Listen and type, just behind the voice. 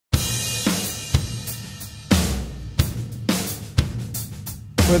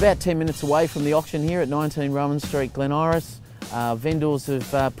We're about 10 minutes away from the auction here at 19 Rowen Street, Glen. Vendors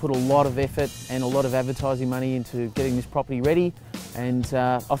have put a lot of effort and a lot of advertising money into getting this property ready, and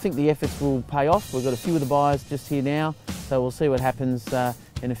I think the efforts will pay off. We've got a few of the buyers just here now, so we'll see what happens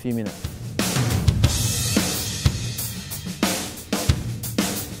in a few minutes.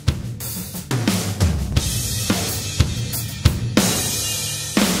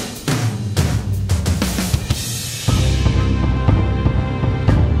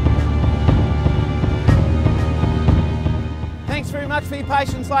 Much for your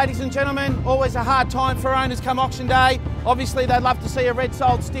patience, ladies and gentlemen. Always a hard time for owners come auction day. Obviously they'd love to see a red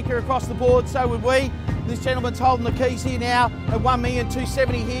sold sticker across the board, so would we. This gentleman's holding the keys here now at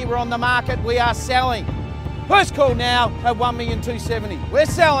 $1,270,000 here. We're on the market, we are selling. First call now at $1,270,000. We're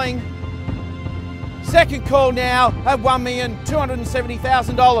selling. Second call now at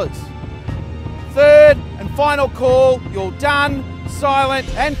 $1,270,000. Third and final call, you're done,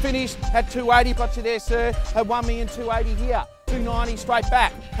 silent and finished at $280,000. Got you there, sir, at $1,280,000 here. $290,000 straight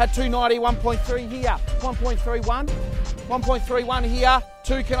back, at $290,000, 1.3 here, 1.31, 1.31 here,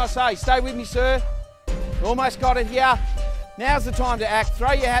 2 can I say, stay with me sir, almost got it here, now's the time to act,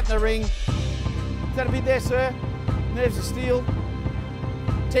 throw your hat in the ring. Is that a bid there sir? Nerves of steel,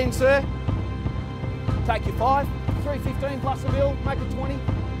 10 sir, take your 5, 315 plus a bill, make it 20,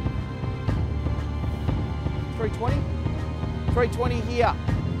 320, 320 here,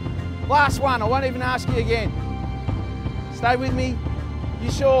 last one, I won't even ask you again. Stay with me. You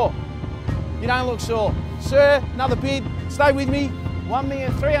sure? You don't look sure. Sir, another bid. Stay with me.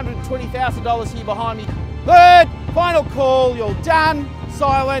 $1,320,000 here behind me. Third, final call. You're done.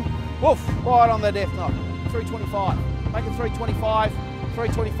 Silent. Woof. Right on the death knot. 325. Make it 325.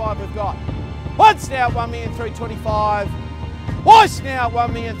 325 we've got. Once now at $1,325,000. Twice now at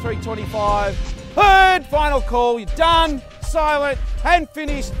 $1,325,000. Third, final call. You're done. Silent and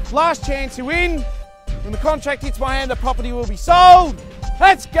finished. Last chance to win. When the contract hits my hand, the property will be sold.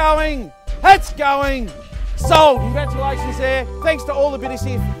 That's going. That's going. Sold. Congratulations there. Thanks to all the bidders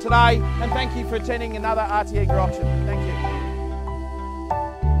here today, and thank you for attending another RT Edgar auction. Thank you.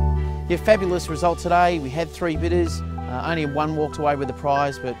 Yeah, fabulous result today. We had 3 bidders. Only one walked away with the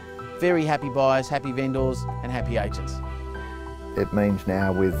prize, but very happy buyers, happy vendors, and happy agents. It means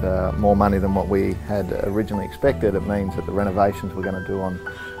now with more money than what we had originally expected, it means that the renovations we're going to do on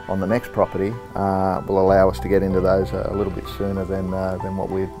the next property will allow us to get into those a little bit sooner than what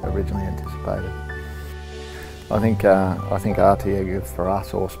we originally anticipated. I think RT Edgar for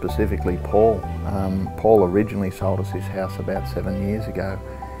us, or specifically Paul. Paul originally sold us his house about 7 years ago,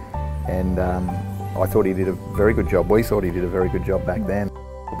 and I thought he did a very good job. We thought he did a very good job back then.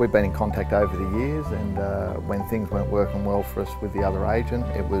 We've been in contact over the years, and when things weren't working well for us with the other agent,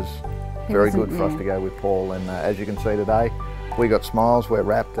 it was very good for us to go with Paul. And as you can see today, we got smiles, we're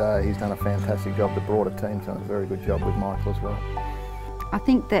wrapped. He's done a fantastic job. The broader team's done a very good job with Michael as well. I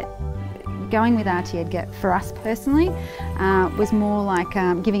think that going with RT Edgar for us personally was more like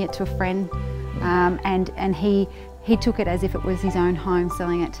giving it to a friend, and he took it as if it was his own home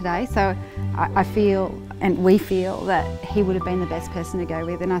selling it today. So I feel, and we feel, that he would have been the best person to go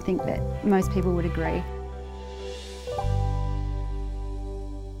with, and I think that most people would agree.